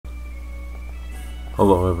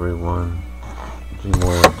Hello everyone,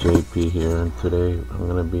 Gmore JP here, and today I'm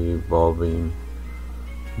going to be evolving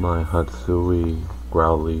my Hatsui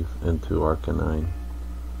Growloth into Arcanine.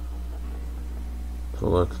 So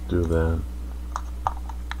let's do that.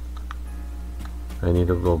 I need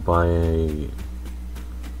to go buy a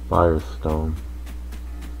Firestone.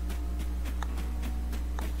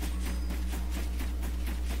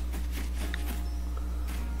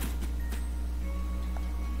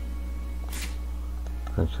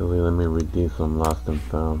 Actually, let me redeem some lost and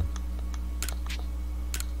found.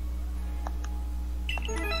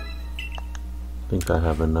 I think I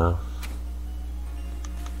have enough.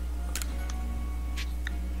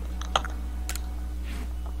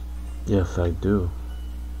 Yes, I do.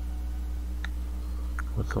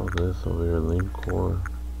 What's all this over here? Link core,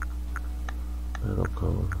 metal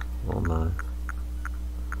code, well, nice.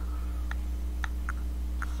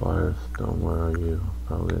 Firestone, where are you?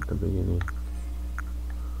 Probably at the beginning.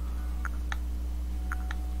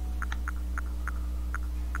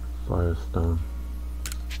 Firestone.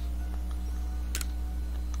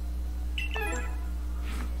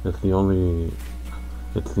 It's the only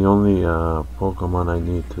Pokemon I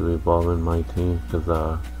need to evolve in my team, because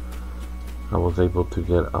I was able to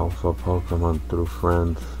get alpha Pokemon through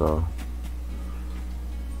friends, so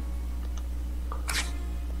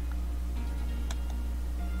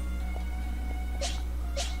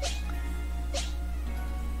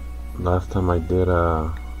last time I did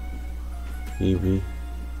Eevee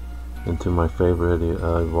into my favorite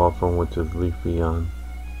evolve form, which is Leafeon.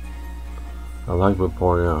 I like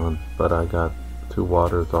Vaporeon, but I got 2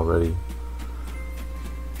 waters already.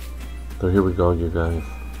 So here we go, you guys.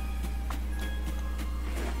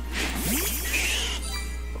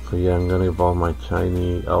 So yeah, I'm gonna evolve my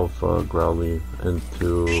shiny alpha Growloth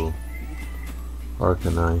into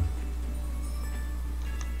Arcanine.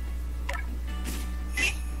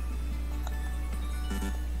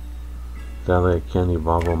 Sadly, I can't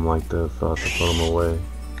evolve them like this, so I have to put them away.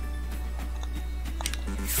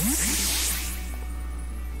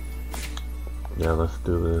 Yeah, let's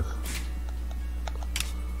do this.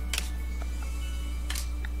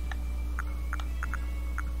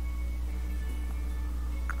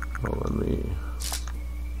 Oh, let me...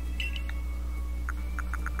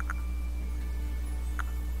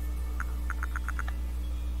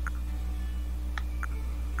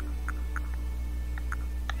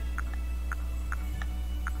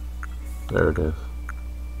 There it is.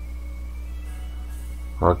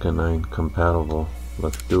 Arcanine compatible.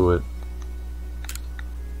 Let's do it.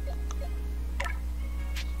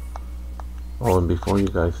 Oh, and before you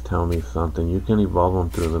guys tell me something, you can evolve them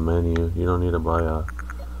through the menu. You don't need to buy a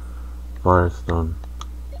Firestone.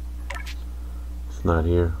 It's not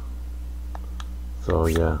here. So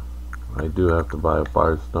yeah, I do have to buy a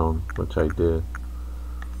Firestone, which I did.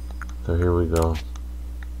 So here we go.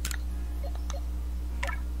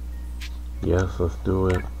 Yes, let's do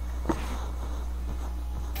it.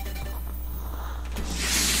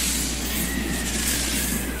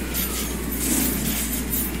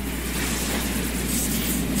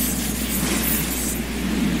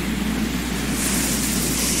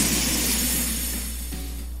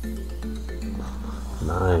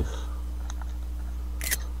 Nice.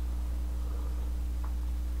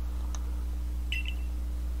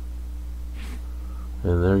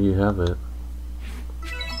 And there you have it.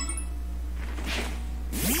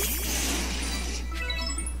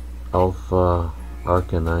 Alpha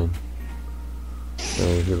Arcanine.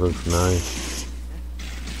 Okay, he looks nice.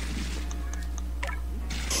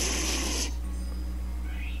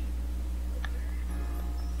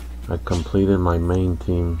 I completed my main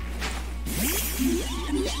team.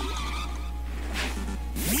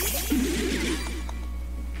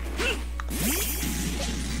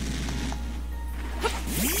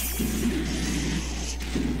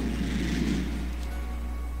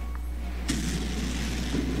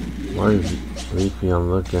 What is Leafy I'm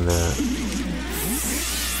looking at?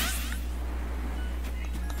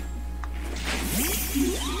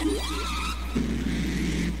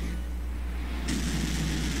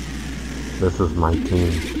 This is my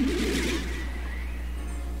team.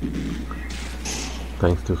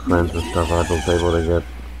 Thanks to friends and stuff, I was able to get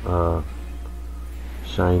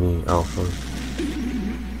shiny alphas.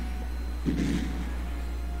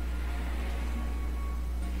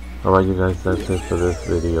 Alright you guys, that's it for this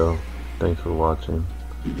video. Thanks for watching.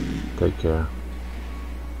 Take care.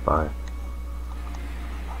 Bye.